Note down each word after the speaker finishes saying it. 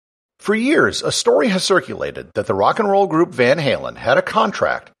For years, a story has circulated that the rock and roll group Van Halen had a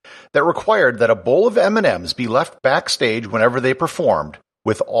contract that required that a bowl of M&Ms be left backstage whenever they performed,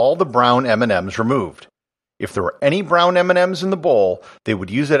 with all the brown M&Ms removed. If there were any brown M&Ms in the bowl, they would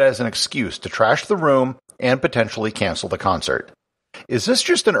use it as an excuse to trash the room and potentially cancel the concert. Is this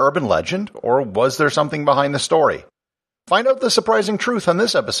just an urban legend, or was there something behind the story? Find out the surprising truth on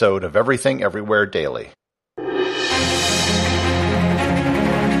this episode of Everything Everywhere Daily.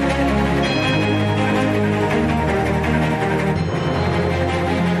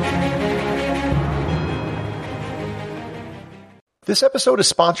 This episode is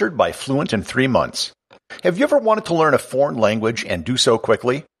sponsored by Fluent in 3 months. Have you ever wanted to learn a foreign language and do so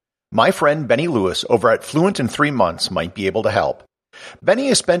quickly? My friend Benny Lewis over at Fluent in 3 months might be able to help. Benny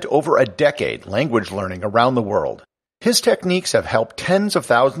has spent over a decade language learning around the world. His techniques have helped tens of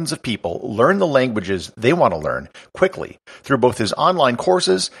thousands of people learn the languages they want to learn quickly through both his online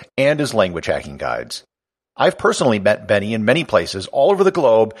courses and his language hacking guides. I've personally met Benny in many places all over the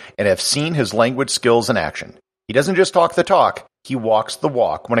globe and have seen his language skills in action. He doesn't just talk the talk, he walks the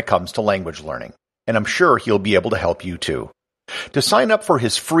walk when it comes to language learning. And I'm sure he'll be able to help you too. To sign up for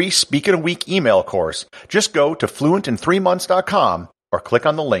his free Speak in a Week email course, just go to fluentin3months.com or click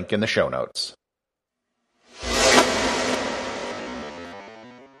on the link in the show notes.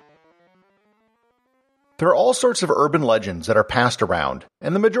 There are all sorts of urban legends that are passed around,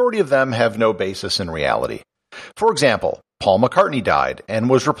 and the majority of them have no basis in reality. For example, Paul McCartney died and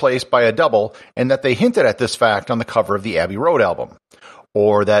was replaced by a double, and that they hinted at this fact on the cover of the Abbey Road album.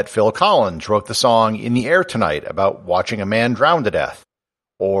 Or that Phil Collins wrote the song In the Air Tonight about watching a man drown to death.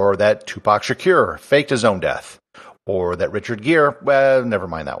 Or that Tupac Shakur faked his own death. Or that Richard Gere, well, never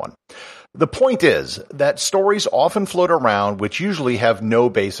mind that one. The point is that stories often float around which usually have no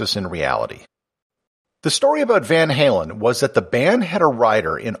basis in reality. The story about Van Halen was that the band had a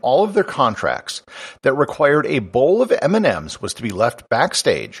rider in all of their contracts that required a bowl of M&Ms was to be left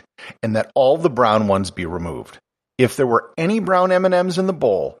backstage and that all the brown ones be removed. If there were any brown M&Ms in the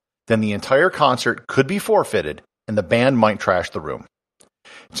bowl, then the entire concert could be forfeited and the band might trash the room.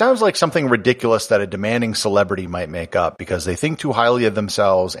 It sounds like something ridiculous that a demanding celebrity might make up because they think too highly of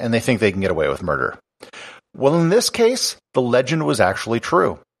themselves and they think they can get away with murder. Well, in this case, the legend was actually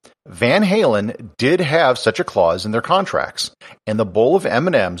true. Van Halen did have such a clause in their contracts, and the bowl of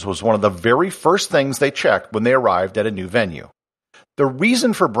M&Ms was one of the very first things they checked when they arrived at a new venue. The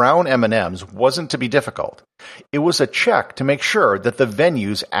reason for brown M&Ms wasn't to be difficult. It was a check to make sure that the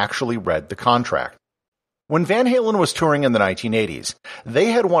venues actually read the contract. When Van Halen was touring in the 1980s, they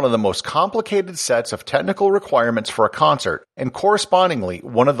had one of the most complicated sets of technical requirements for a concert, and correspondingly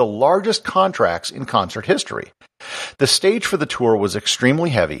one of the largest contracts in concert history. The stage for the tour was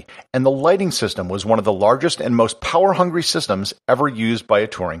extremely heavy, and the lighting system was one of the largest and most power-hungry systems ever used by a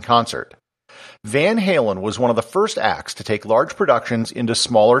touring concert. Van Halen was one of the first acts to take large productions into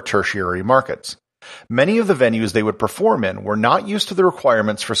smaller tertiary markets. Many of the venues they would perform in were not used to the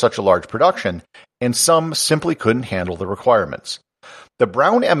requirements for such a large production, and some simply couldn't handle the requirements. The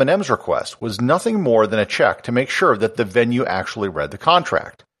brown M&Ms request was nothing more than a check to make sure that the venue actually read the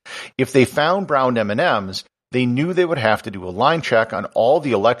contract. If they found brown M&Ms, they knew they would have to do a line check on all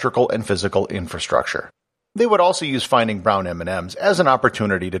the electrical and physical infrastructure. They would also use finding brown M&Ms as an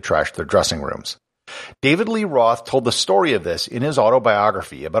opportunity to trash their dressing rooms. David Lee Roth told the story of this in his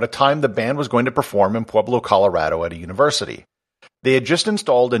autobiography about a time the band was going to perform in Pueblo, Colorado at a university. They had just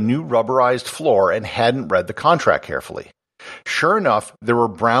installed a new rubberized floor and hadn't read the contract carefully. Sure enough, there were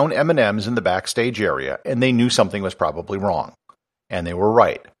brown M&Ms in the backstage area, and they knew something was probably wrong. And they were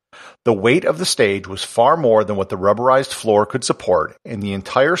right. The weight of the stage was far more than what the rubberized floor could support, and the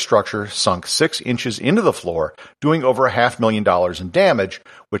entire structure sunk 6 inches into the floor, doing over $500,000 in damage,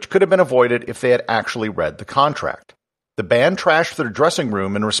 which could have been avoided if they had actually read the contract. The band trashed their dressing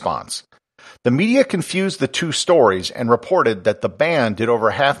room in response. The media confused the two stories and reported that the band did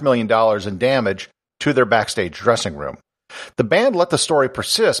over $500,000 in damage to their backstage dressing room. The band let the story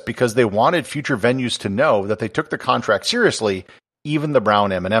persist because they wanted future venues to know that they took the contract seriously, even the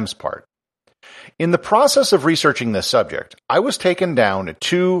brown M&Ms part. In the process of researching this subject, I was taken down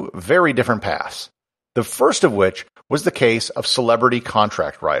 2 very different paths. The first of which was the case of celebrity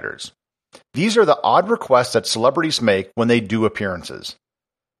contract writers. These are the odd requests that celebrities make when they do appearances.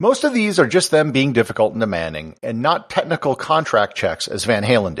 Most of these are just them being difficult and demanding, and not technical contract checks as Van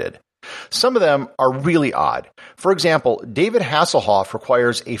Halen did. Some of them are really odd. For example, David Hasselhoff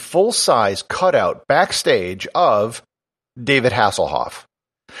requires a full-size cutout backstage of David Hasselhoff.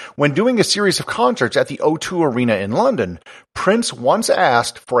 When doing a series of concerts at the O2 Arena in London, Prince once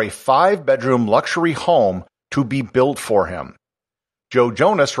asked for a 5-bedroom luxury home to be built for him. Joe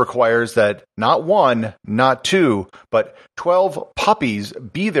Jonas requires that not one, not two, but 12 puppies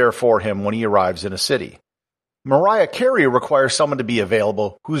be there for him when he arrives in a city. Mariah Carey requires someone to be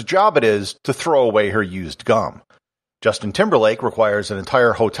available whose job it is to throw away her used gum. Justin Timberlake requires an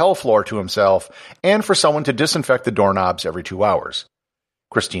entire hotel floor to himself and for someone to disinfect the doorknobs every 2 hours.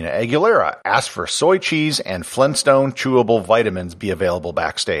 Christina Aguilera asks for soy cheese and Flintstone chewable vitamins be available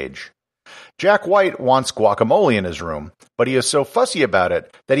backstage. Jack White wants guacamole in his room, but he is so fussy about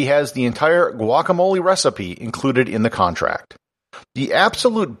it that he has the entire guacamole recipe included in the contract. The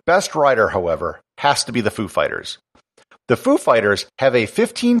absolute best rider, however, has to be the Foo Fighters. The Foo Fighters have a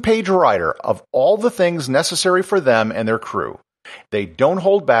 15-page rider of all the things necessary for them and their crew. They don't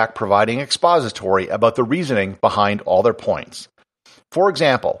hold back providing expository about the reasoning behind all their points. For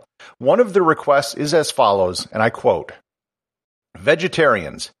example, one of the requests is as follows, and I quote,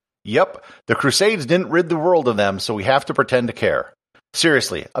 "Vegetarians. Yep, the Crusades didn't rid the world of them, so we have to pretend to care.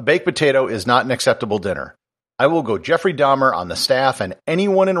 Seriously, a baked potato is not an acceptable dinner. I will go Jeffrey Dahmer on the staff and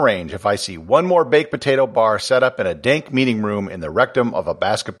anyone in range if I see one more baked potato bar set up in a dank meeting room in the rectum of a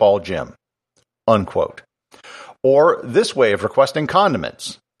basketball gym." Unquote. Or this way of requesting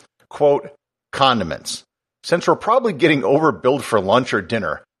condiments. Quote, "Condiments. Since we're probably getting overbilled for lunch or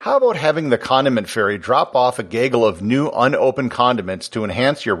dinner, how about having the condiment fairy drop off a gaggle of new unopened condiments to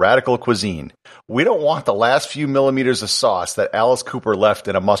enhance your radical cuisine? We don't want the last few millimeters of sauce that Alice Cooper left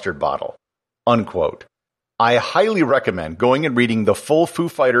in a mustard bottle." Unquote. I highly recommend going and reading the full Foo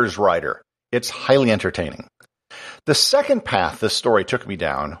Fighters rider. It's highly entertaining. The second path this story took me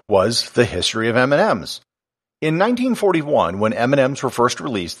down was the history of M&Ms. In 1941, when M&Ms were first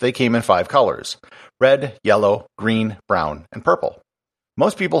released, they came in 5 colors: red, yellow, green, brown, and purple.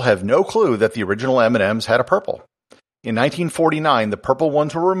 Most people have no clue that the original M&Ms had a purple. In 1949, the purple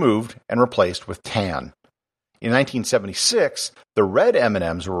ones were removed and replaced with tan. In 1976, the red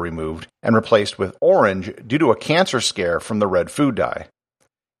M&Ms were removed and replaced with orange due to a cancer scare from the red food dye.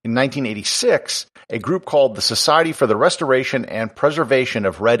 In 1986, a group called the Society for the Restoration and Preservation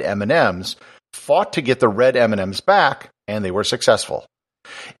of Red M&Ms fought to get the red M&Ms back, and they were successful.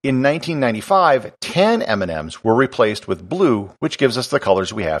 In 1995, tan M&Ms were replaced with blue, which gives us the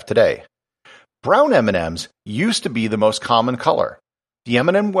colors we have today. Brown M&Ms used to be the most common color. The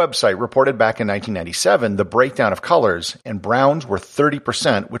M&M website reported back in 1997 the breakdown of colors, and browns were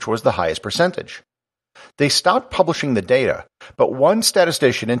 30%, which was the highest percentage. They stopped publishing the data, but one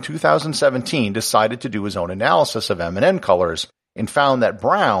statistician in 2017 decided to do his own analysis of M&M colors and found that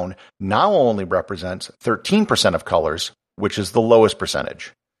brown now only represents 13% of colors, which is the lowest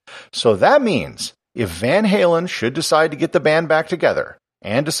percentage. So that means if Van Halen should decide to get the band back together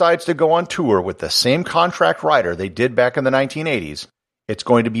and decides to go on tour with the same contract rider they did back in the 1980s, it's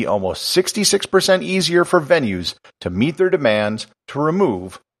going to be almost 66% easier for venues to meet their demands to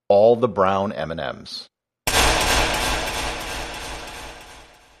remove all the brown M&Ms.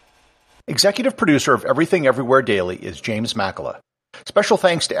 Executive producer of Everything Everywhere Daily is James Makala. Special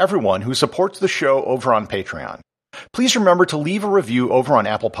thanks to everyone who supports the show over on Patreon. Please remember to leave a review over on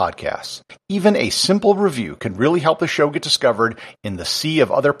Apple Podcasts. Even a simple review can really help the show get discovered in the sea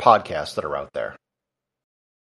of other podcasts that are out there.